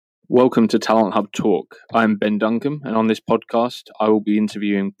Welcome to Talent Hub Talk. I'm Ben Duncan, and on this podcast, I will be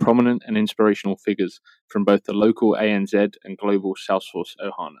interviewing prominent and inspirational figures from both the local ANZ and global Salesforce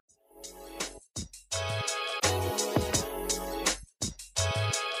Ohana.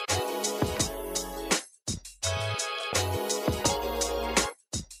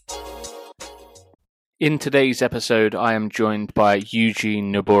 In today's episode, I am joined by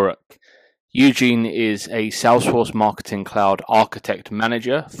Eugene Naboruk. Eugene is a Salesforce Marketing Cloud Architect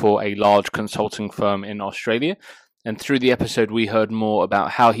Manager for a large consulting firm in Australia. And through the episode, we heard more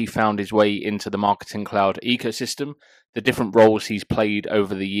about how he found his way into the Marketing Cloud ecosystem, the different roles he's played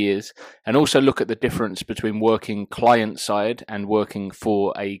over the years, and also look at the difference between working client-side and working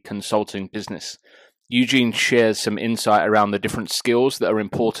for a consulting business. Eugene shares some insight around the different skills that are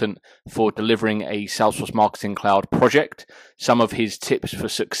important for delivering a Salesforce Marketing Cloud project, some of his tips for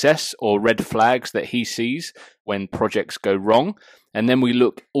success or red flags that he sees when projects go wrong, and then we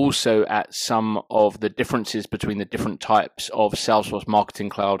look also at some of the differences between the different types of Salesforce Marketing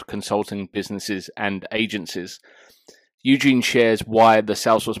Cloud consulting businesses and agencies. Eugene shares why the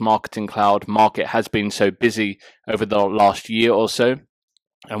Salesforce Marketing Cloud market has been so busy over the last year or so,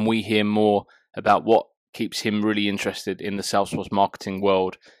 and we hear more about what keeps him really interested in the Salesforce marketing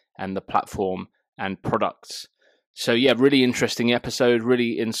world and the platform and products. So yeah, really interesting episode,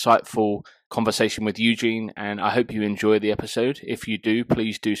 really insightful conversation with Eugene, and I hope you enjoy the episode. If you do,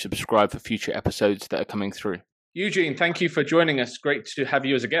 please do subscribe for future episodes that are coming through. Eugene, thank you for joining us. Great to have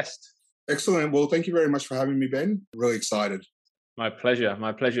you as a guest. Excellent. Well, thank you very much for having me, Ben. Really excited. My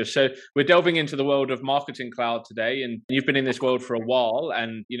pleasure. So we're delving into the world of Marketing Cloud today, and you've been in this world for a while,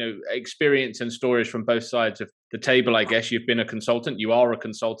 and experience and stories from both sides of the table. I guess you've been a consultant, you are a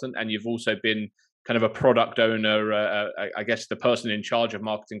consultant, and you've also been kind of a product owner. I guess the person in charge of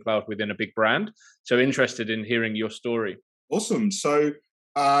Marketing Cloud within a big brand. So interested in hearing your story. Awesome. So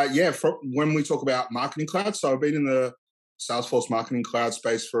when we talk about Marketing Cloud, so I've been in the Salesforce Marketing Cloud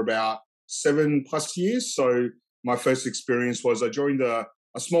space for about 7+ years. So my first experience was I joined a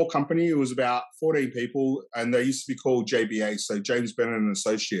small company. It was about 14 people, and they used to be called JBA, so James Bennett and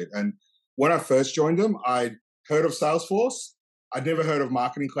Associate. And when I first joined them, I'd heard of Salesforce. I'd never heard of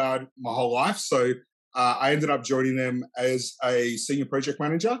Marketing Cloud my whole life. So I ended up joining them as a senior project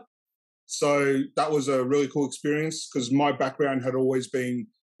manager. So that was a really cool experience because my background had always been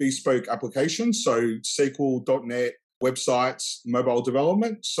bespoke applications, so SQL, .NET, websites, mobile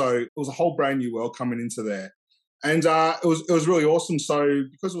development. So it was a whole brand new world coming into there. And it was really awesome. So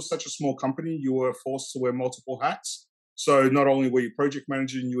because it was such a small company, you were forced to wear multiple hats. So not only were you project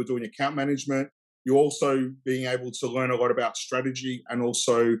managing, you were doing account management. You're also being able to learn a lot about strategy and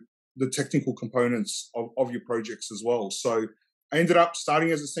also the technical components of your projects as well. So I ended up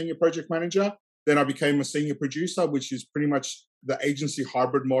starting as a senior project manager. Then I became a senior producer, which is pretty much the agency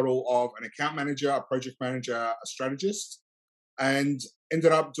hybrid model of an account manager, a project manager, a strategist, and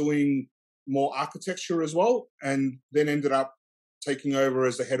ended up doing more architecture as well, and then ended up taking over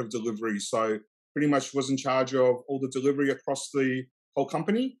as the head of delivery. So pretty much was in charge of all the delivery across the whole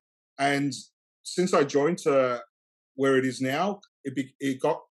company. And since I joined to where it is now, it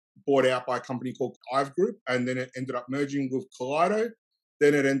got bought out by a company called IVE Group, and then it ended up merging with Kaleido.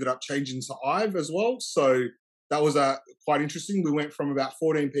 Then it ended up changing to IVE as well. So that was quite interesting. We went from about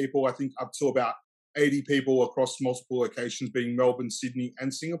 14 people, I think, up to about 80 people across multiple locations, being Melbourne, Sydney,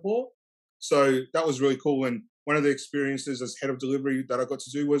 and Singapore. So that was really cool. And one of the experiences as head of delivery that I got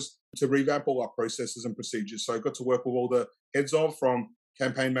to do was to revamp all our processes and procedures. So I got to work with all the heads of, from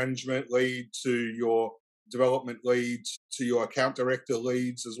campaign management lead to your development leads to your account director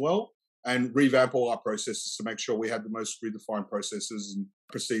leads as well, and revamp all our processes to make sure we had the most redefined processes and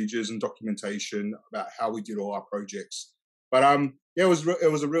procedures and documentation about how we did all our projects. But it was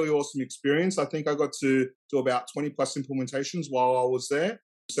a really awesome experience. I think I got to do about 20+ implementations while I was there.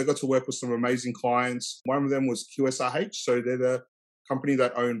 So I got to work with some amazing clients. One of them was QSRH. So they're the company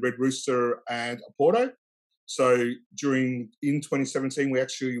that own Red Rooster and Aporto. So in 2017, we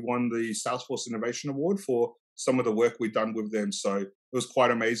actually won the Salesforce Innovation Award for some of the work we'd done with them. So it was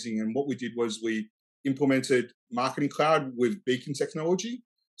quite amazing. And what we did was we implemented Marketing Cloud with Beacon technology.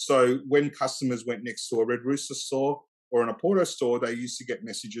 So when customers went next to a Red Rooster store or an Aporto store, they used to get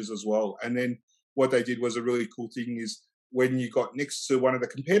messages as well. And then what they did was a really cool thing is, when you got next to one of the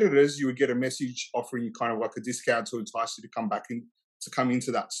competitors, you would get a message offering you kind of like a discount to entice you to come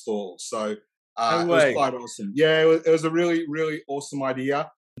into that store. So it was quite awesome. Yeah, it was a really, really awesome idea,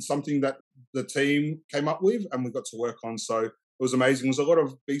 something that the team came up with and we got to work on. So it was amazing. It was a lot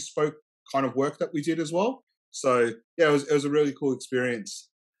of bespoke kind of work that we did as well. So yeah, it was a really cool experience.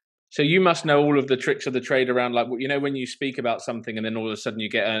 So you must know all of the tricks of the trade around, like, you know, when you speak about something and then all of a sudden you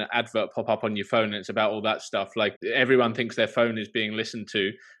get an advert pop up on your phone and it's about all that stuff. Like everyone thinks their phone is being listened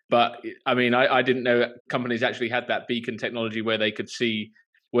to. But I mean, I didn't know companies actually had that beacon technology where they could see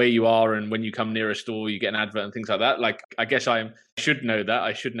where you are, and when you come near a store, you get an advert and things like that. Like, I guess I should know that.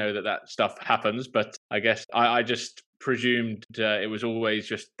 I should know that that stuff happens. But I guess I just presumed it was always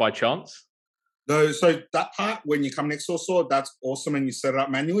just by chance. No, so that part, when you come next to a store, that's awesome and you set it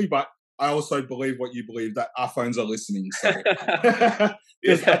up manually. But I also believe what you believe, that our phones are listening. So,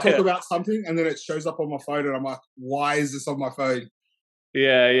 because I talk about something and then it shows up on my phone and I'm like, why is this on my phone?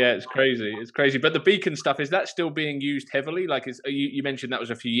 Yeah, it's crazy. It's crazy. But the beacon stuff, is that still being used heavily? Like, you mentioned that was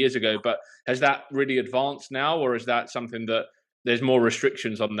a few years ago, but has that really advanced now, or is that something that there's more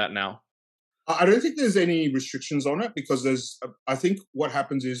restrictions on that now? I don't think there's any restrictions on it because I think what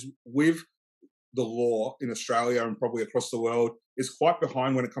happens is with the law in Australia and probably across the world is quite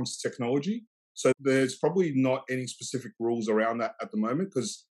behind when it comes to technology. So there's probably not any specific rules around that at the moment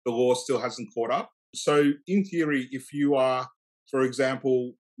because the law still hasn't caught up. So in theory, if you are, for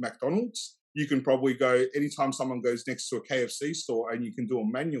example, McDonald's, you can probably go anytime someone goes next to a KFC store and you can do it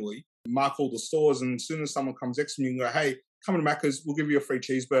manually, mark all the stores. And as soon as someone comes next to you, you can go, hey, come to Macca's, we'll give you a free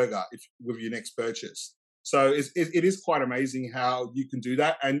cheeseburger with your next purchase. So it is quite amazing how you can do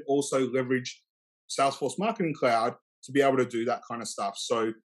that and also leverage Salesforce Marketing Cloud to be able to do that kind of stuff.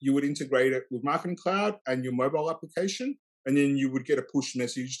 So you would integrate it with Marketing Cloud and your mobile application, and then you would get a push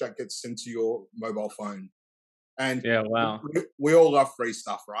message that gets sent to your mobile phone. And yeah, wow. We all love free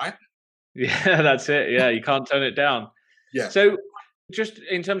stuff, right? Yeah, that's it. Yeah, you can't turn it down. Yeah. So just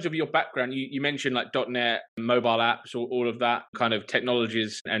in terms of your background, you mentioned like .NET, mobile apps, all of that kind of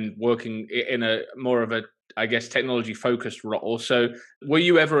technologies and working in a more of a, I guess, technology focused role. So were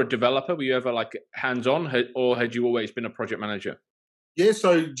you ever a developer? Were you ever like hands-on, or had you always been a project manager? Yeah,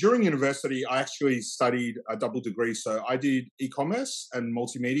 so during university, I actually studied a double degree. So I did e-commerce and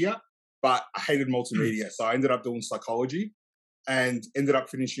multimedia, but I hated multimedia. So I ended up doing psychology and ended up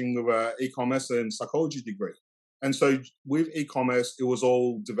finishing with an e-commerce and psychology degree. And so with e-commerce, it was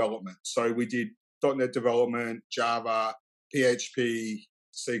all development. So we did .NET development, Java, PHP,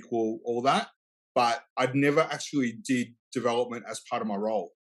 SQL, all that. But I'd never actually did development as part of my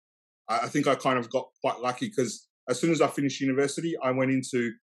role. I think I kind of got quite lucky because as soon as I finished university, I went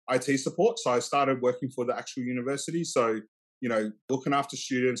into IT support. So I started working for the actual university. So, you know, looking after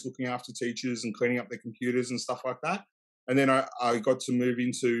students, looking after teachers and cleaning up their computers and stuff like that. And then I got to move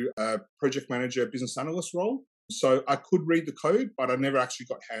into a project manager, business analyst role. So I could read the code, but I never actually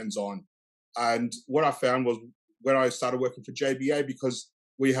got hands-on. And what I found was when I started working for JBA, because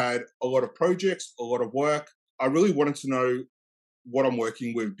we had a lot of projects, a lot of work, I really wanted to know what I'm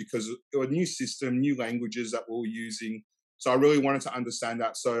working with because it was a new system, new languages that we were using. So I really wanted to understand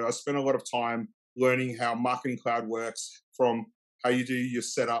that. So I spent a lot of time learning how Marketing Cloud works, from how you do your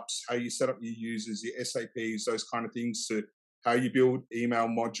setups, how you set up your users, your SAPs, those kind of things, to how you build email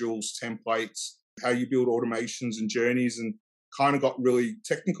modules, templates, how you build automations and journeys, and kind of got really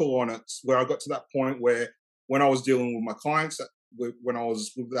technical on it, where I got to that point where when I was dealing with my clients, when I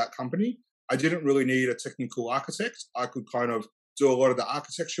was with that company, I didn't really need a technical architect. I could kind of do a lot of the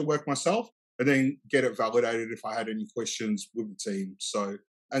architecture work myself and then get it validated if I had any questions with the team. So,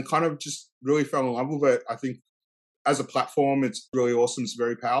 and kind of just really fell in love with it. I think as a platform, it's really awesome. It's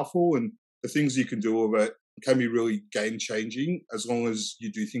very powerful, and the things you can do with it can be really game changing as long as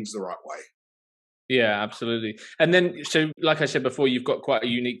you do things the right way. Yeah, absolutely. And then, so like I said before, you've got quite a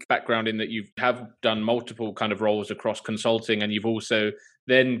unique background in that you have done multiple kind of roles across consulting, and you've also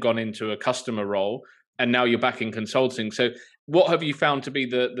then gone into a customer role, and now you're back in consulting. So what have you found to be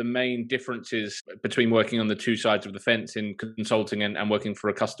the main differences between working on the two sides of the fence in consulting and working for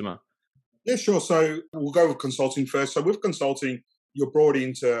a customer? Yeah, sure. So we'll go with consulting first. So with consulting, you're brought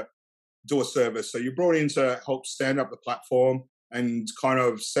in to do a service. So you're brought in to help stand up the platform and kind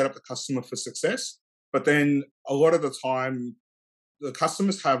of set up the customer for success. But then a lot of the time, the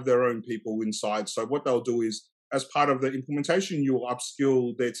customers have their own people inside. So what they'll do is, as part of the implementation, you'll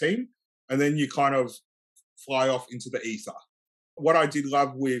upskill their team, and then you kind of fly off into the ether. What I did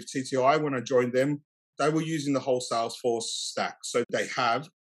love with TTI when I joined them, they were using the whole Salesforce stack. So they have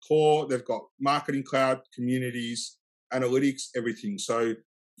core, they've got Marketing Cloud, communities, analytics, everything. So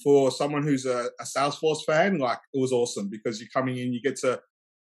for someone who's a Salesforce fan, like, it was awesome because you're coming in, you get to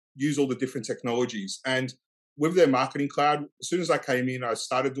use all the different technologies. And with their Marketing Cloud, as soon as I came in, I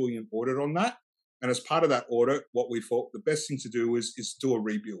started doing an audit on that. And as part of that audit, what we thought the best thing to do is do a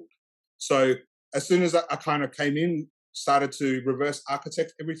rebuild. So as soon as I kind of came in, started to reverse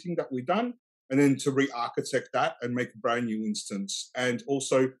architect everything that we've done, and then to re-architect that and make a brand new instance. And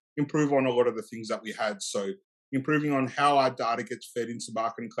also improve on a lot of the things that we had. So improving on how our data gets fed into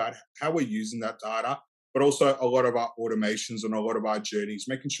Marketing Cloud, how we're using that data, but also a lot of our automations and a lot of our journeys,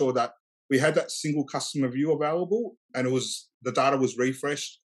 making sure that we had that single customer view available and the data was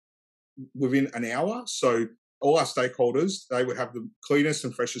refreshed within an hour. So all our stakeholders, they would have the cleanest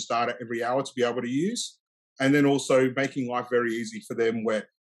and freshest data every hour to be able to use. And then also making life very easy for them where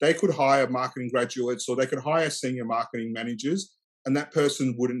they could hire marketing graduates or they could hire senior marketing managers, and that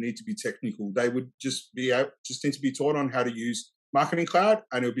person wouldn't need to be technical. They would just need to be taught on how to use Marketing Cloud,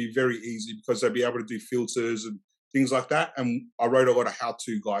 and it would be very easy because they'd be able to do filters and things like that. And I wrote a lot of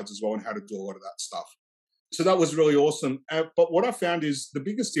how-to guides as well on how to do a lot of that stuff. So that was really awesome. But what I found is the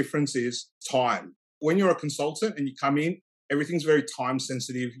biggest difference is time. When you're a consultant and you come in, everything's very time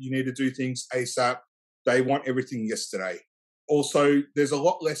sensitive. You need to do things ASAP. They want everything yesterday. Also, there's a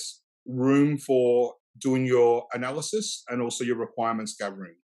lot less room for doing your analysis and also your requirements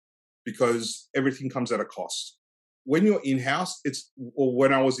gathering because everything comes at a cost. When you're in-house, or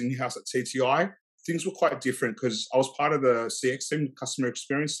when I was in-house at TTI, things were quite different because I was part of the CX team, customer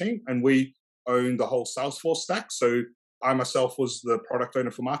experience team, and we owned the whole Salesforce stack. So I myself was the product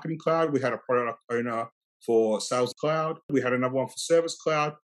owner for Marketing Cloud. We had a product owner for Sales Cloud. We had another one for Service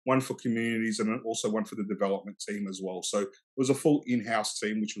Cloud, one for communities, and also one for the development team as well. So it was a full in-house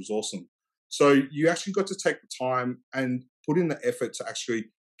team, which was awesome. So you actually got to take the time and put in the effort to actually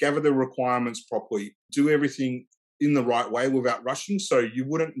gather the requirements properly, do everything in the right way without rushing so you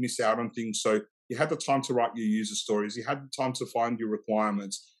wouldn't miss out on things. So you had the time to write your user stories. You had the time to find your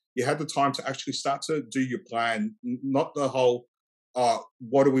requirements. You had the time to actually start to do your plan, not the whole,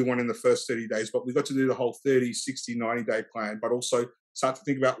 what do we want in the first 30 days, but we got to do the whole 30, 60, 90-day plan, but also start to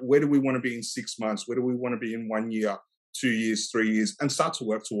think about where do we want to be in 6 months? Where do we want to be in 1 year, 2 years, 3 years, and start to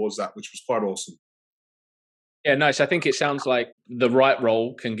work towards that, which was quite awesome. Yeah, nice. I think it sounds like the right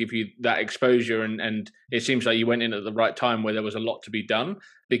role can give you that exposure, and it seems like you went in at the right time where there was a lot to be done,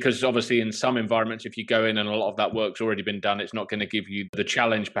 because obviously in some environments, if you go in and a lot of that work's already been done, it's not going to give you the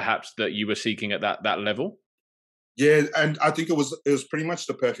challenge perhaps that you were seeking at that level. Yeah, and I think it was pretty much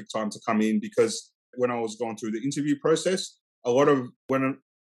the perfect time to come in because when I was going through the interview process, a lot of when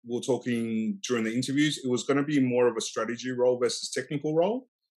we were talking during the interviews, it was going to be more of a strategy role versus technical role,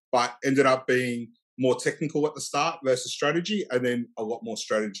 but ended up being more technical at the start versus strategy, and then a lot more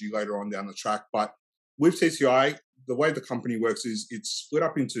strategy later on down the track. But with TTI, the way the company works is it's split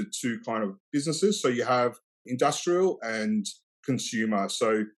up into two kind of businesses. So you have industrial and consumer.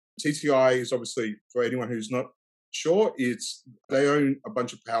 So TTI is obviously, for anyone who's not sure, they own a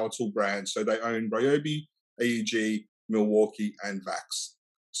bunch of power tool brands. So they own Ryobi, AEG, Milwaukee, and Vax.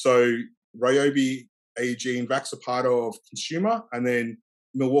 So Ryobi, AEG, and Vax are part of consumer, and then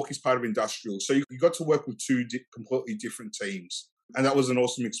Milwaukee's part of industrial. So you got to work with two completely different teams. And that was an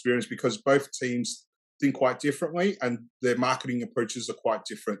awesome experience because both teams think quite differently and their marketing approaches are quite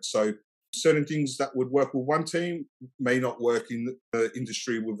different. So certain things that would work with one team may not work in the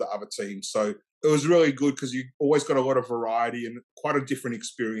industry with the other team. So it was really good because you always got a lot of variety and quite a different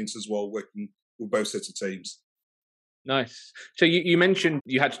experience as well working with both sets of teams. Nice. So you mentioned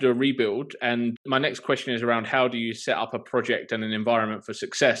you had to do a rebuild, and my next question is around how do you set up a project and an environment for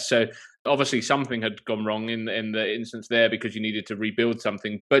success? So obviously something had gone wrong in the instance there because you needed to rebuild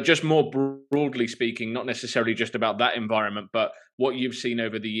something, but just more broadly speaking, not necessarily just about that environment, but what you've seen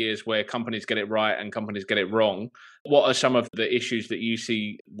over the years where companies get it right and companies get it wrong. What are some of the issues that you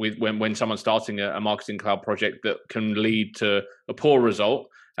see with when someone's starting a marketing cloud project that can lead to a poor result?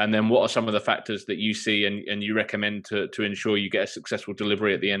 And then what are some of the factors that you see and you recommend to ensure you get a successful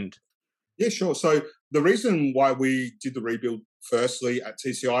delivery at the end? Yeah, sure. So the reason why we did the rebuild firstly at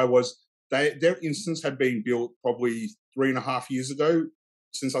TCI was their instance had been built probably 3.5 years ago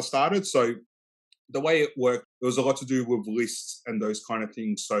since I started. So the way it worked, there was a lot to do with lists and those kind of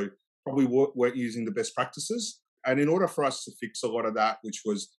things. So probably weren't using the best practices. And in order for us to fix a lot of that,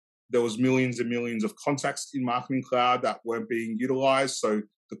 there was millions and millions of contacts in Marketing Cloud that weren't being utilized. So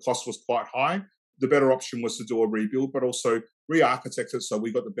the cost was quite high. The better option was to do a rebuild, but also re-architect it so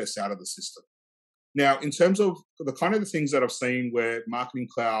we got the best out of the system. Now, in terms of the kind of the things that I've seen where Marketing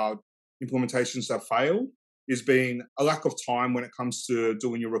Cloud implementations have failed is being a lack of time when it comes to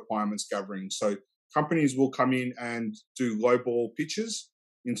doing your requirements gathering. So companies will come in and do lowball pitches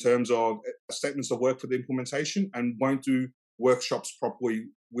in terms of statements of work for the implementation and won't do workshops properly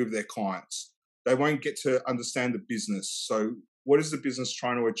with their clients. They won't get to understand the business. So what is the business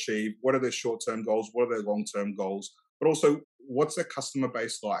trying to achieve? What are their short-term goals? What are their long-term goals? But also, what's their customer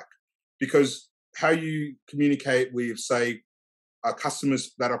base like? Because how you communicate with, say,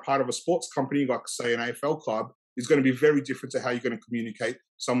 customers that are part of a sports company, like, say, an AFL club, is going to be very different to how you're going to communicate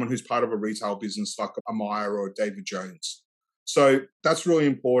someone who's part of a retail business like a Myer or a David Jones. So that's really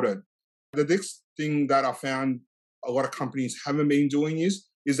important. The next thing that I found a lot of companies haven't been doing is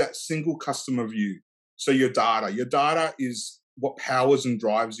that single customer view. So your data is what powers and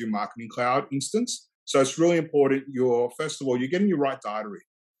drives your Marketing Cloud instance. So it's really important first of all, you're getting your right data in.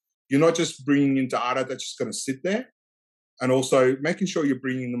 You're not just bringing in data that's just going to sit there, and also making sure you're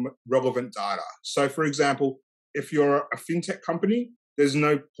bringing in relevant data. So for example, if you're a fintech company, there's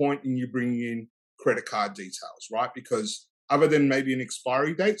no point in you bringing in credit card details, right? Because other than maybe an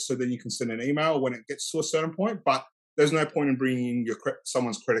expiry date, so then you can send an email when it gets to a certain point, but there's no point in bringing in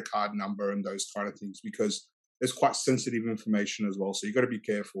someone's credit card number and those kind of things, because there's quite sensitive information as well. So you've got to be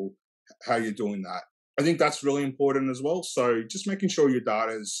careful how you're doing that. I think that's really important as well. So just making sure your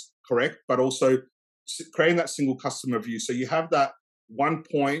data is correct, but also creating that single customer view. So you have that one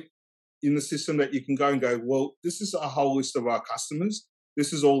point in the system that you can go and go, well, this is a whole list of our customers.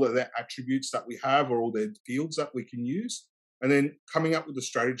 This is all of their attributes that we have, or all their fields that we can use. And then coming up with a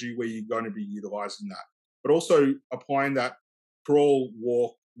strategy where you're going to be utilizing that, but also applying that crawl,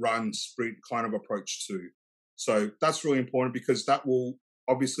 walk, run, sprint kind of approach too. So that's really important, because that will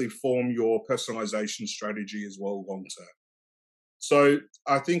obviously form your personalization strategy as well long term. So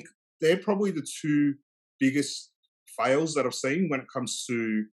I think they're probably the two biggest fails that I've seen when it comes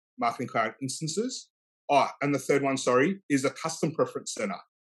to Marketing Cloud instances. And the third one, is a custom preference center.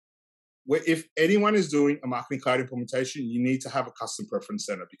 Where if anyone is doing a Marketing Cloud implementation, you need to have a custom preference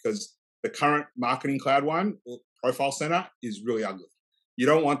center, because the current Marketing Cloud one, or Profile Center, is really ugly. You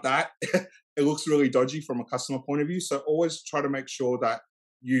don't want that. It looks really dodgy from a customer point of view. So always try to make sure that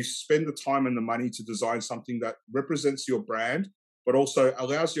you spend the time and the money to design something that represents your brand, but also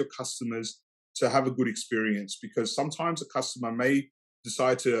allows your customers to have a good experience, because sometimes a customer may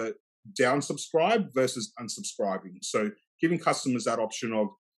decide to downsubscribe versus unsubscribing. So giving customers that option of,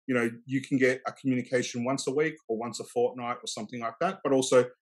 you can get a communication once a week or once a fortnight or something like that, but also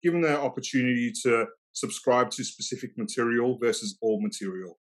give them the opportunity to subscribe to specific material versus all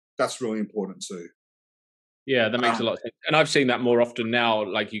material. That's really important too. Yeah, that makes a lot of sense. And I've seen that more often now,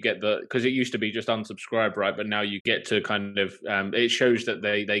 like you get because it used to be just unsubscribe, right? But now you get to kind of, it shows that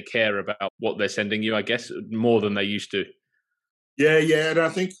they care about what they're sending you, I guess, more than they used to. Yeah. And I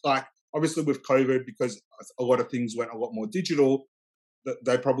think obviously with COVID, because a lot of things went a lot more digital,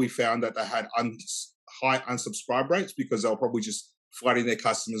 they probably found that they had high unsubscribe rates, because they were probably just flooding their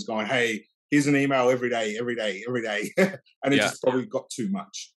customers going, hey, here's an email every day. And it just probably got too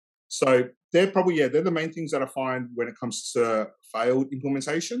much. So they're the main things that I find when it comes to failed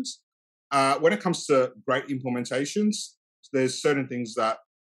implementations. When it comes to great implementations, there's certain things that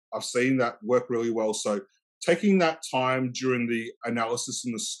I've seen that work really well. So taking that time during the analysis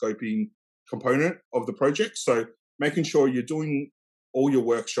and the scoping component of the project. So making sure you're doing all your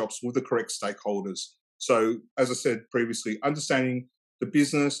workshops with the correct stakeholders. So as I said previously, understanding the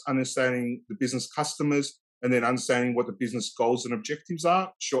business customers, and then understanding what the business goals and objectives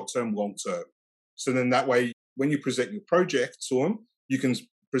are, short-term, long-term. So then that way, when you present your project to them, you can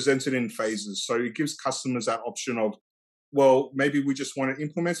present it in phases. So it gives customers that option of, well, maybe we just want to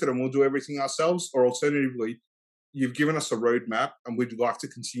implement it and we'll do everything ourselves. Or alternatively, you've given us a roadmap and we'd like to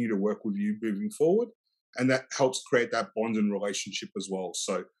continue to work with you moving forward. And that helps create that bond and relationship as well.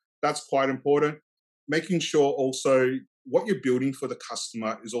 So that's quite important. Making sure also what you're building for the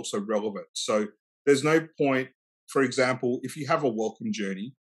customer is also relevant. So there's no point, for example, if you have a welcome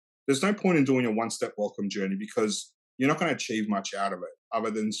journey, there's no point in doing a one-step welcome journey, because you're not going to achieve much out of it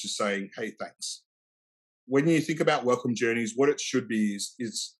other than just saying, hey, thanks. When you think about welcome journeys, what it should be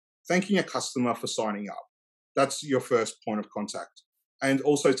is thanking a customer for signing up. That's your first point of contact. And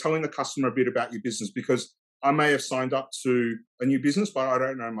also telling the customer a bit about your business, because I may have signed up to a new business, but I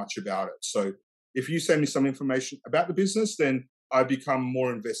don't know much about it. So if you send me some information about the business, then I become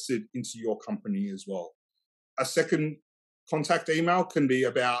more invested into your company as well. A second contact email can be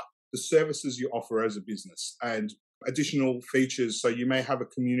about the services you offer as a business and additional features. So you may have a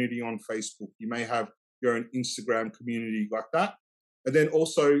community on Facebook. You may have your own Instagram community like that. And then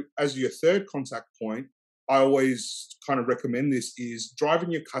also, as your third contact point, I always kind of recommend this is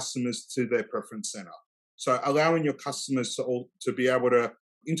driving your customers to their preference center. So allowing your customers to be able to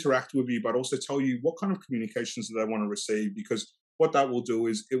interact with you, but also tell you what kind of communications do they want to receive, because what that will do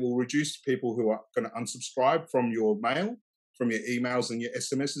is it will reduce people who are going to unsubscribe from your mail, from your emails and your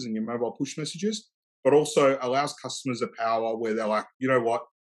SMSs and your mobile push messages, but also allows customers the power where they're like, you know what,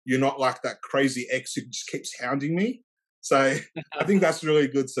 you're not like that crazy ex who just keeps hounding me. So I think that's really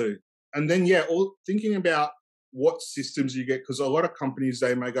good too. And then, thinking about what systems you get, because a lot of companies,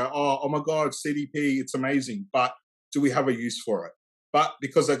 they may go, oh my God, CDP, it's amazing, but do we have a use for it? But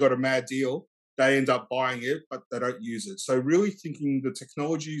because they got a mad deal, they end up buying it, but they don't use it. So really thinking the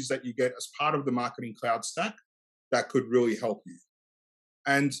technologies that you get as part of the marketing cloud stack, that could really help you.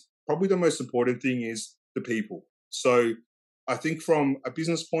 And probably the most important thing is the people. So I think from a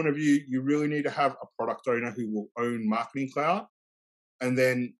business point of view, you really need to have a product owner who will own Marketing Cloud, and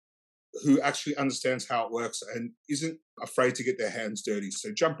then who actually understands how it works and isn't afraid to get their hands dirty.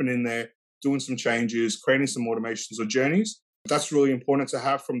 So jumping in there, doing some changes, creating some automations or journeys, that's really important to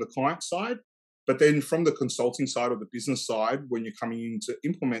have from the client side. But then from the consulting side or the business side, when you're coming in to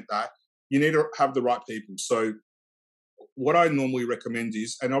implement that, you need to have the right people. So what I normally recommend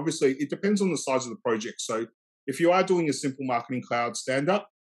is, and obviously it depends on the size of the project. So if you are doing a simple Marketing Cloud stand-up,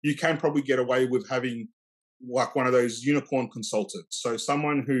 you can probably get away with having like one of those unicorn consultants. So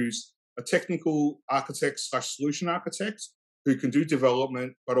someone who's a technical architect / solution architect who can do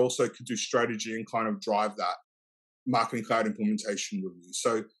development, but also can do strategy and kind of drive that Marketing Cloud implementation with you.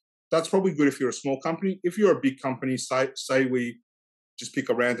 So that's probably good if you're a small company. If you're a big company, say we just pick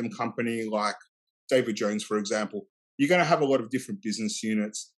a random company like David Jones, for example, you're going to have a lot of different business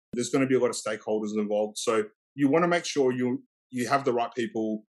units. There's going to be a lot of stakeholders involved. So you want to make sure you have the right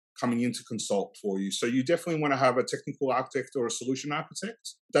people coming in to consult for you. So you definitely want to have a technical architect or a solution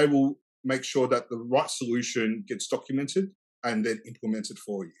architect. They will make sure that the right solution gets documented and then implemented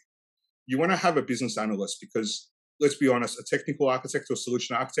for you. You want to have a business analyst because, let's be honest, a technical architect or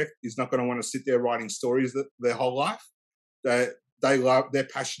solution architect is not going to want to sit there writing stories their whole life. They love, their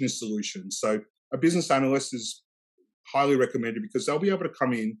passion is solutions. So a business analyst is highly recommended because they'll be able to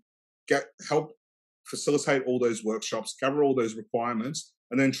come in, help facilitate all those workshops, gather all those requirements,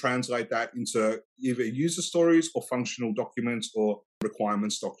 and then translate that into either user stories or functional documents or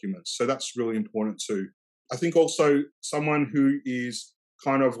requirements documents. So that's really important too. I think also someone who is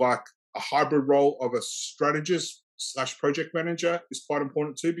kind of like a hybrid role of a strategist / project manager is quite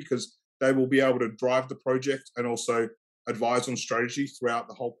important too, because they will be able to drive the project and also advise on strategy throughout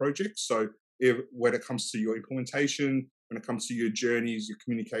the whole project. So when it comes to your implementation, when it comes to your journeys, your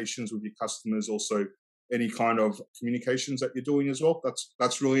communications with your customers, also any kind of communications that you're doing as well,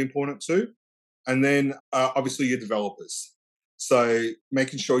 that's really important too. And then obviously your developers. So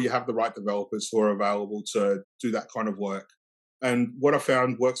making sure you have the right developers who are available to do that kind of work. And what I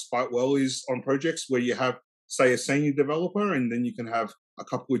found works quite well is on projects where you have, say, a senior developer, and then you can have a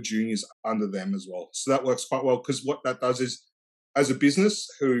couple of juniors under them as well. So that works quite well, because what that does is, as a business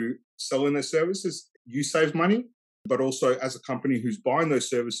who selling their services, you save money, but also as a company who's buying those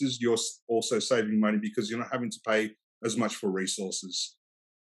services, you're also saving money because you're not having to pay as much for resources.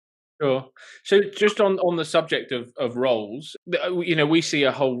 Sure. So just on the subject of roles, we see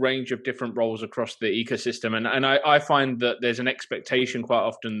a whole range of different roles across the ecosystem. And I find that there's an expectation quite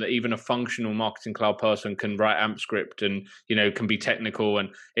often that even a functional Marketing Cloud person can write AMP script and, can be technical. And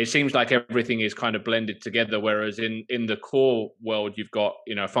it seems like everything is kind of blended together. Whereas in the core world, you've got,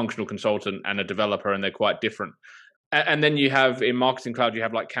 a functional consultant and a developer, and they're quite different. And then you have in Marketing Cloud, you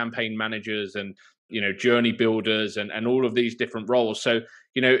have like campaign managers and journey builders and all of these different roles. So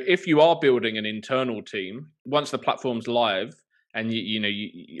if you are building an internal team, once the platform's live, and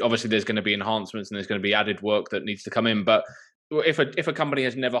you obviously there's going to be enhancements and there's going to be added work that needs to come in. But if a company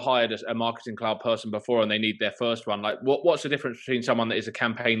has never hired a Marketing Cloud person before and they need their first one, like what's the difference between someone that is a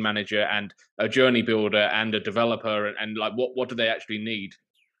campaign manager and a journey builder and a developer, and like what do they actually need?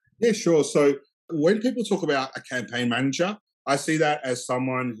 Yeah, sure. So when people talk about a campaign manager, I see that as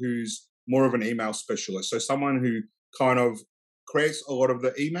someone who's more of an email specialist. So someone who kind of creates a lot of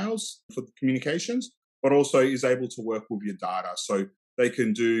the emails for the communications, but also is able to work with your data. So they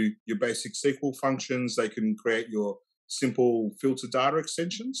can do your basic SQL functions. They can create your simple filter data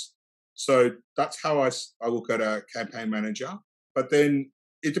extensions. So that's how I look at a campaign manager. But then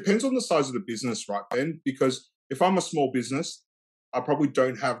it depends on the size of the business, right, Ben? Because if I'm a small business, I probably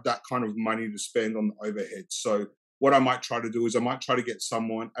don't have that kind of money to spend on the overhead. So what I might try to do is I might try to get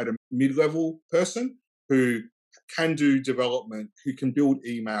someone at a mid-level person who can do development, who can build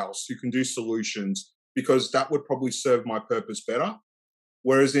emails, who can do solutions, because that would probably serve my purpose better.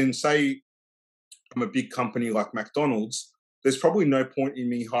 Whereas in, say, I'm a big company like McDonald's, there's probably no point in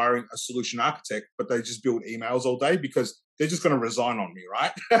me hiring a solution architect, but they just build emails all day because they're just going to resign on me,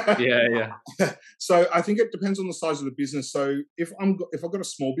 right? Yeah. So I think it depends on the size of the business. So if I've got a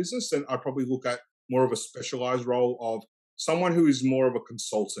small business, then I probably look at more of a specialized role of someone who is more of a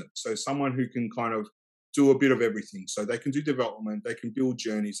consultant. So someone who can kind of do a bit of everything. So they can do development, they can build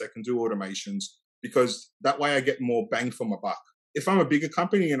journeys, they can do automations, because that way I get more bang for my buck. if I'm a bigger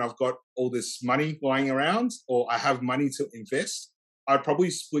company and I've got all this money lying around, or I have money to invest, I'd probably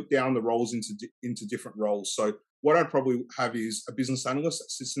split down the roles into different roles. So what I'd probably have is a business analyst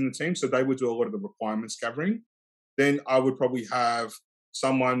that sits in the team. So they would do a lot of the requirements gathering. Then I would probably have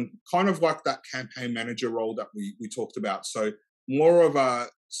someone kind of like that campaign manager role that we talked about. So more of a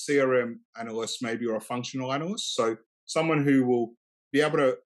CRM analyst, maybe, or a functional analyst. So someone who will be able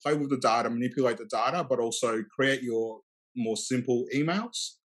to play with the data, manipulate the data, but also create your more simple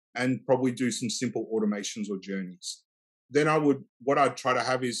emails and probably do some simple automations or journeys. Then what I'd try to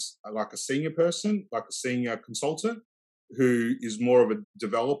have is like a senior person, like a senior consultant who is more of a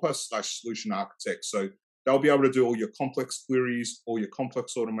developer / solution architect. So they'll be able to do all your complex queries, all your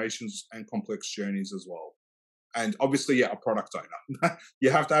complex automations and complex journeys as well. And obviously, yeah, a product owner.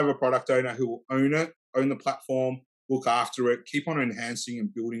 You have to have a product owner who will own it, own the platform, look after it, keep on enhancing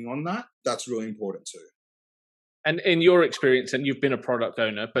and building on that. That's really important too. And in your experience, and you've been a product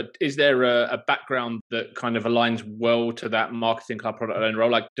owner, but is there a background that kind of aligns well to that marketing cloud product owner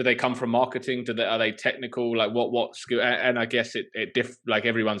role? Like, do they come from marketing? Are they technical? Like, what skill? And I guess like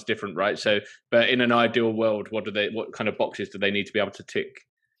everyone's different, right? So, but in an ideal world, what kind of boxes do they need to be able to tick?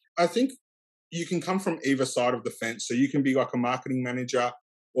 I think you can come from either side of the fence. So you can be like a marketing manager,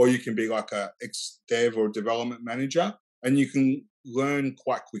 or you can be like a ex-dev or development manager, and you can learn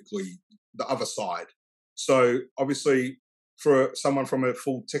quite quickly the other side. So obviously, for someone from a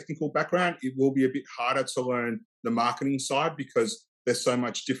full technical background, it will be a bit harder to learn the marketing side because there's so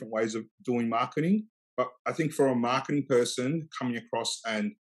much different ways of doing marketing. But I think for a marketing person coming across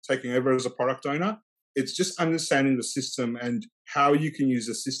and taking over as a product owner, it's just understanding the system and how you can use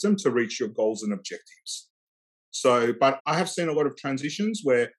the system to reach your goals and objectives. So, but I have seen a lot of transitions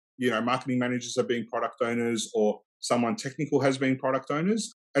where, marketing managers are being product owners, or someone technical has been product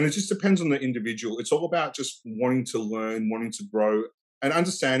owners. And it just depends on the individual. It's all about just wanting to learn, wanting to grow, and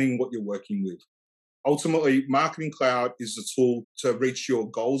understanding what you're working with. Ultimately, Marketing Cloud is the tool to reach your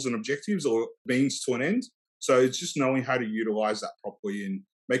goals and objectives, or means to an end. So it's just knowing how to utilize that properly and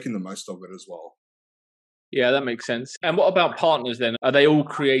making the most of it as well. Yeah, that makes sense. And what about partners then? Are they all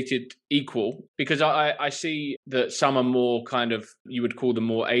created equal? Because I see that some are more kind of, you would call them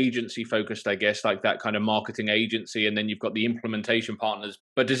more agency focused, I guess, like that kind of marketing agency. And then you've got the implementation partners.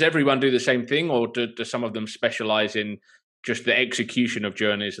 But does everyone do the same thing, or do some of them specialize in just the execution of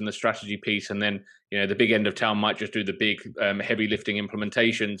journeys and the strategy piece? And then, the big end of town might just do the big heavy lifting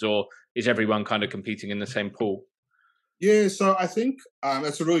implementations, or is everyone kind of competing in the same pool? Yeah, so I think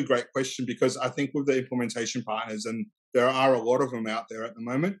that's a really great question, because I think with the implementation partners, and there are a lot of them out there at the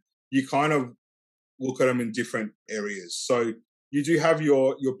moment, you kind of look at them in different areas. So you do have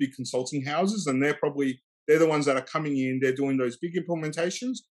your big consulting houses, and they're the ones that are coming in, they're doing those big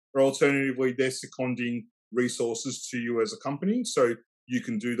implementations, or alternatively, they're seconding resources to you as a company so you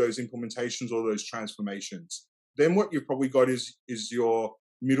can do those implementations or those transformations. Then what you've probably got is your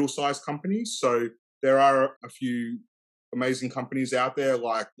middle-sized companies. So there are a few amazing companies out there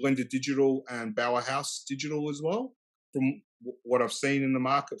like Blended Digital and Bower House Digital as well. From what I've seen in the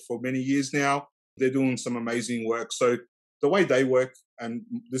market for many years now, they're doing some amazing work. So the way they work, and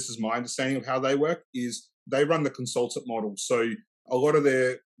this is my understanding of how they work, is they run the consultant model. So a lot of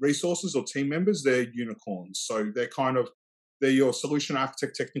their resources or team members, they're unicorns. So they're your solution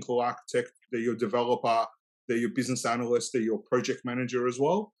architect, technical architect, they're your developer, they're your business analyst, they're your project manager as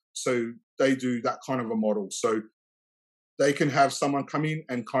well. So they do that kind of a model. So they can have someone come in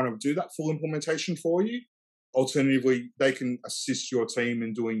and kind of do that full implementation for you. Alternatively, they can assist your team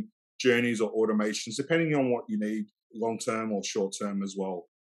in doing journeys or automations, depending on what you need, long-term or short-term as well.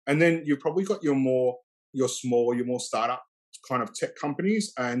 And then you've probably got your more startup kind of tech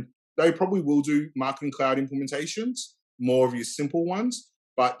companies, and they probably will do Marketing Cloud implementations, more of your simple ones,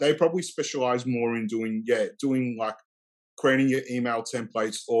 but they probably specialize more in doing like creating your email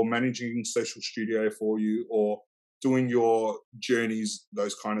templates or managing Social Studio for you, or doing your journeys,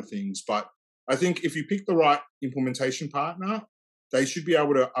 those kind of things. But I think if you pick the right implementation partner, they should be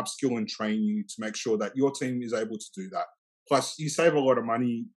able to upskill and train you to make sure that your team is able to do that. Plus, you save a lot of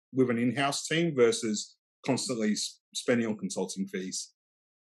money with an in-house team versus constantly spending on consulting fees.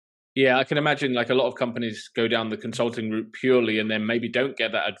 Yeah, I can imagine like a lot of companies go down the consulting route purely and then maybe don't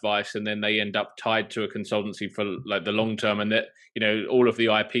get that advice, and then they end up tied to a consultancy for like the long term, and that, all of the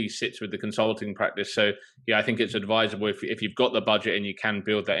IP sits with the consulting practice. So yeah, I think it's advisable if you've got the budget and you can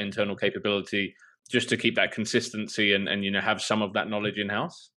build that internal capability, just to keep that consistency and have some of that knowledge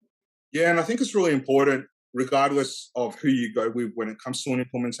in-house. Yeah, and I think it's really important, regardless of who you go with when it comes to an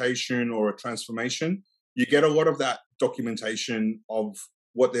implementation or a transformation, you get a lot of that documentation of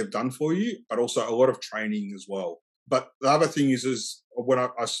what they've done for you, but also a lot of training as well. But the other thing is when I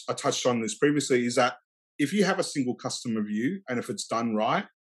touched on this previously, is that if you have a single customer view and if it's done right,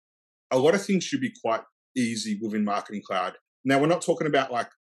 a lot of things should be quite easy within Marketing Cloud. Now, we're not talking about like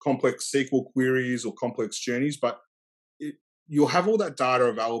complex SQL queries or complex journeys, but you'll have all that data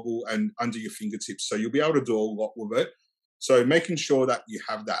available and under your fingertips. So you'll be able to do a lot with it. So making sure that you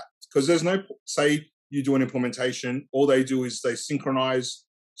have that, because there's no, say you do an implementation, all they do is they synchronize.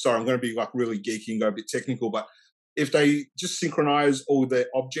 Sorry, I'm going to be like really geeky and go a bit technical, but if they just synchronize all the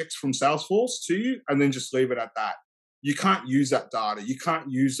objects from Salesforce to you and then just leave it at that, you can't use that data. You can't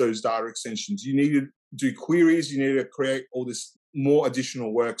use those data extensions. You need to do queries. You need to create all this more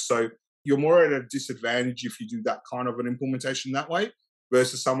additional work. So you're more at a disadvantage if you do that kind of an implementation that way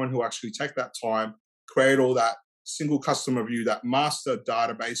versus someone who actually take that time, create all that single customer view, that master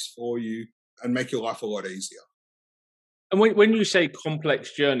database for you, and make your life a lot easier. And when you say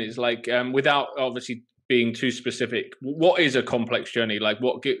complex journeys, like without obviously being too specific, what is a complex journey? Like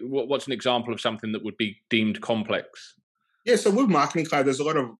what's an example of something that would be deemed complex? Yeah, so with Marketing Cloud, there's a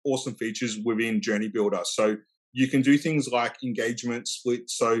lot of awesome features within Journey Builder. So you can do things like engagement split.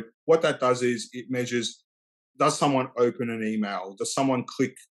 So what that does is it measures, does someone open an email? Does someone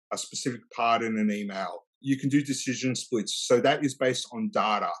click a specific part in an email? You can do decision splits. So that is based on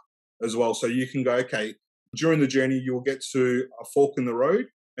data as well. So you can go, okay, during the journey, you'll get to a fork in the road.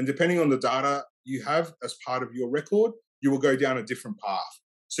 And depending on the data you have as part of your record, you will go down a different path.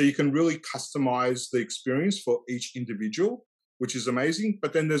 So you can really customize the experience for each individual, which is amazing.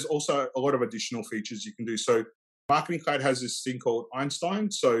 But then there's also a lot of additional features you can do. So Marketing Cloud has this thing called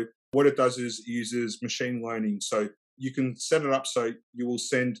Einstein. So what it does is it uses machine learning. So you can set it up so you will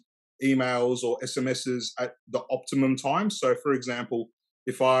send emails or SMSs at the optimum time. So for example,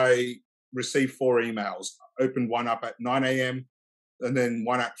 if I receive 4 emails, open one up at 9 a.m., and then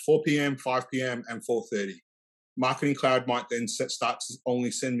one at 4 p.m., 5 p.m., and 4:30. Marketing Cloud might then start to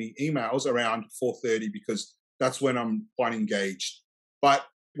only send me emails around 4:30 because that's when I'm quite engaged. But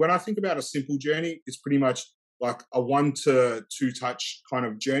when I think about a simple journey, it's pretty much like a 1 to 2 touch kind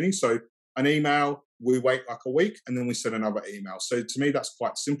of journey. So an email, we wait like a week and then we send another email. So to me, that's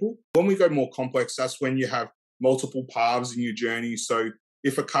quite simple. When we go more complex, that's when you have multiple paths in your journey. So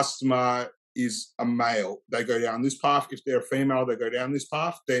if a customer is a male, they go down this path. If they're a female, they go down this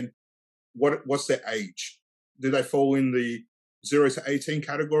path. Then what's their age? Do they fall in the 0 to 18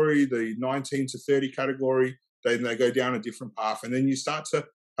 category, the 19 to 30 category? Then they go down a different path. And then you start to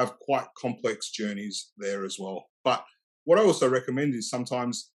have quite complex journeys there as well. But what I also recommend is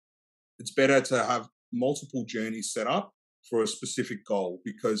sometimes it's better to have multiple journeys set up for a specific goal,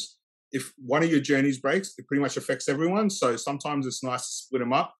 because if one of your journeys breaks, it pretty much affects everyone. So sometimes it's nice to split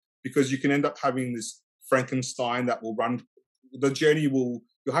them up, because you can end up having this Frankenstein that will run. The journey you'll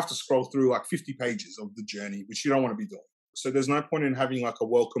have to scroll through like 50 pages of the journey, which you don't want to be doing. So there's no point in having like a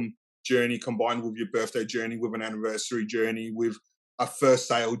welcome journey combined with your birthday journey, with an anniversary journey, with a first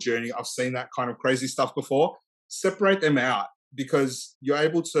sale journey. I've seen that kind of crazy stuff before. Separate them out, because you're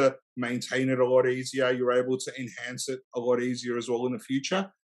able to maintain it a lot easier. You're able to enhance it a lot easier as well in the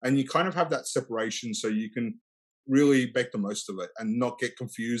future. And you kind of have that separation so you can really make the most of it and not get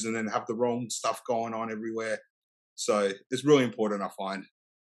confused and then have the wrong stuff going on everywhere. So it's really important, I find.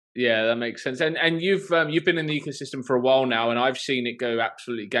 Yeah, that makes sense. And you've been in the ecosystem for a while now, and I've seen it go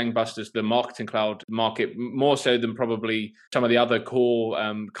absolutely gangbusters. The Marketing Cloud market, more so than probably some of the other core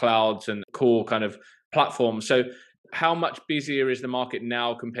clouds and core kind of platforms. So how much busier is the market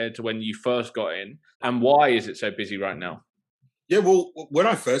now compared to when you first got in, and why is it so busy right now? Yeah, well, when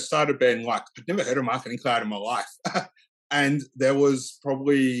I first started, Ben, like I'd never heard of Marketing Cloud in my life. And there was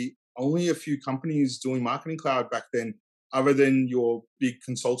probably only a few companies doing Marketing Cloud back then, other than your big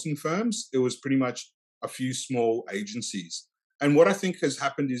consulting firms. It was pretty much a few small agencies. And what I think has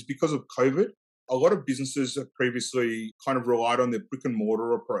happened is because of COVID, a lot of businesses have previously kind of relied on their brick and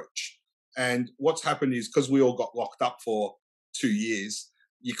mortar approach. And what's happened is because we all got locked up for 2 years,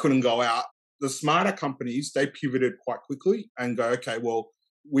 you couldn't go out. The smarter companies, they pivoted quite quickly and go, okay, well,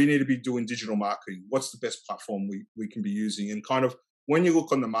 we need to be doing digital marketing. What's the best platform we can be using? And kind of when you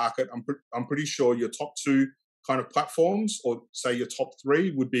look on the market, I'm pretty sure your top 2 kind of platforms, or say your top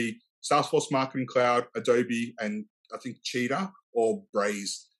 3, would be Salesforce Marketing Cloud, Adobe, and I think Cheetah or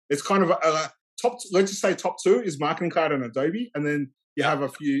Braze. It's kind of top. Let's just say top 2 is Marketing Cloud and Adobe, and then you have a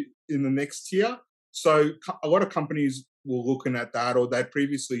few in the next tier. So a lot of companies were looking at that, or they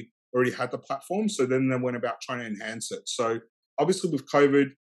previously already had the platform. So then they went about trying to enhance it. So obviously with COVID,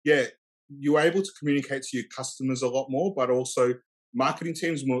 yeah, you were able to communicate to your customers a lot more, but also marketing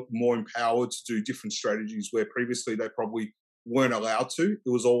teams were more empowered to do different strategies where previously they probably weren't allowed to. It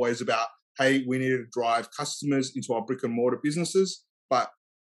was always about hey, we needed to drive customers into our brick and mortar businesses, but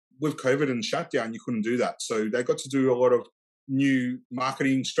with COVID and shutdown, you couldn't do that. So they got to do a lot of new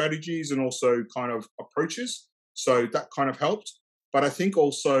marketing strategies and also kind of approaches. So that kind of helped. But I think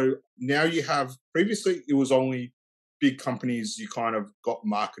also now you have, previously it was only big companies you kind of got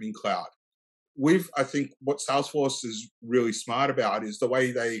Marketing Cloud. I think what Salesforce is really smart about is the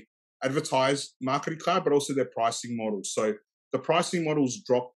way they advertise Marketing Cloud, but also their pricing models. So the pricing models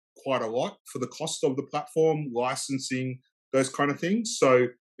drop quite a lot for the cost of the platform, licensing, those kind of things. So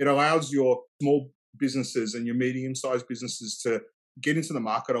it allows your small businesses and your medium-sized businesses to get into the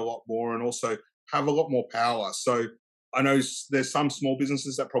market a lot more and also have a lot more power. So I know there's some small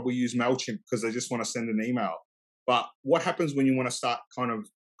businesses that probably use MailChimp because they just want to send an email. But what happens when you want to start kind of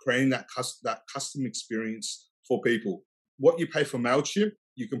creating that custom experience for people? What you pay for MailChimp,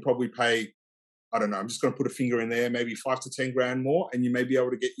 you can probably pay, I don't know, I'm just going to put a finger in there, maybe 5 to 10 grand more, and you may be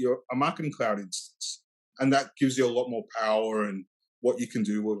able to get a Marketing Cloud instance. And that gives you a lot more power and what you can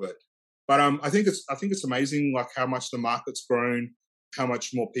do with it. But I think it's amazing, like how much the market's grown, how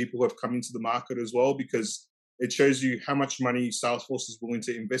much more people have come into the market as well, because it shows you how much money Salesforce is willing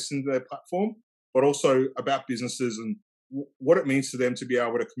to invest into their platform, but also about businesses and what it means to them to be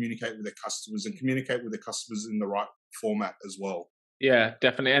able to communicate with their customers and communicate with their customers in the right format as well. Yeah,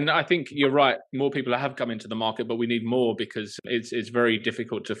 definitely. And I think you're right. More people have come into the market, but we need more because it's very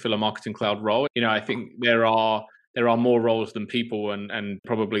difficult to fill a Marketing Cloud role. I think there are more roles than people, and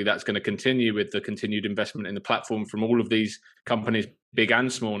probably that's going to continue with the continued investment in the platform from all of these companies, big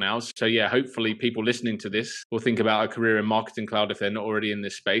and small now. So yeah, hopefully people listening to this will think about a career in Marketing Cloud if they're not already in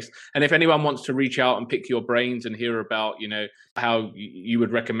this space. And if anyone wants to reach out and pick your brains and hear about, how you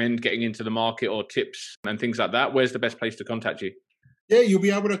would recommend getting into the market or tips and things like that, where's the best place to contact you? Yeah, you'll be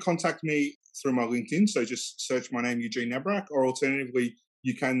able to contact me through my LinkedIn. So just search my name, Eugene Nebrak, or alternatively,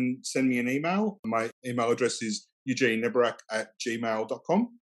 you can send me an email. My email address is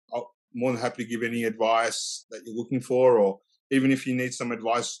eugenenebrak@gmail.com. I'm more than happy to give any advice that you're looking for, or even if you need some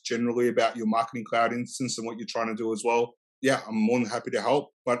advice generally about your Marketing Cloud instance and what you're trying to do as well. Yeah, I'm more than happy to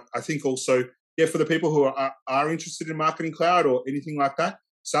help. But I think also, for the people who are interested in Marketing Cloud or anything like that,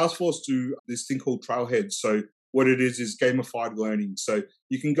 Salesforce do this thing called Trailhead. So what it is gamified learning. So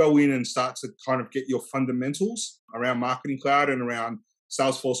you can go in and start to kind of get your fundamentals around Marketing Cloud and around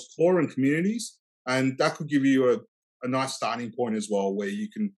Salesforce Core and communities. And that could give you a nice starting point as well, where you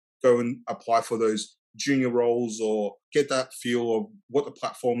can go and apply for those junior roles or get that feel of what the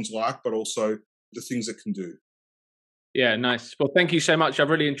platform's like, but also the things it can do. Yeah, nice. Well, thank you so much. I've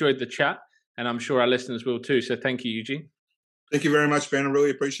really enjoyed the chat, and I'm sure our listeners will too. So thank you, Eugene. Thank you very much, Ben. I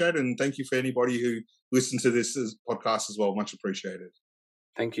really appreciate it. And thank you for anybody who listened to this podcast as well. Much appreciated.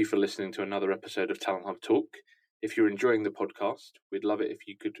 Thank you for listening to another episode of Talent Hub Talk. If you're enjoying the podcast, we'd love it if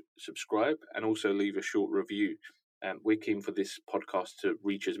you could subscribe and also leave a short review. We're keen for this podcast to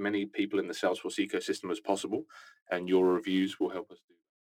reach as many people in the Salesforce ecosystem as possible, and your reviews will help us do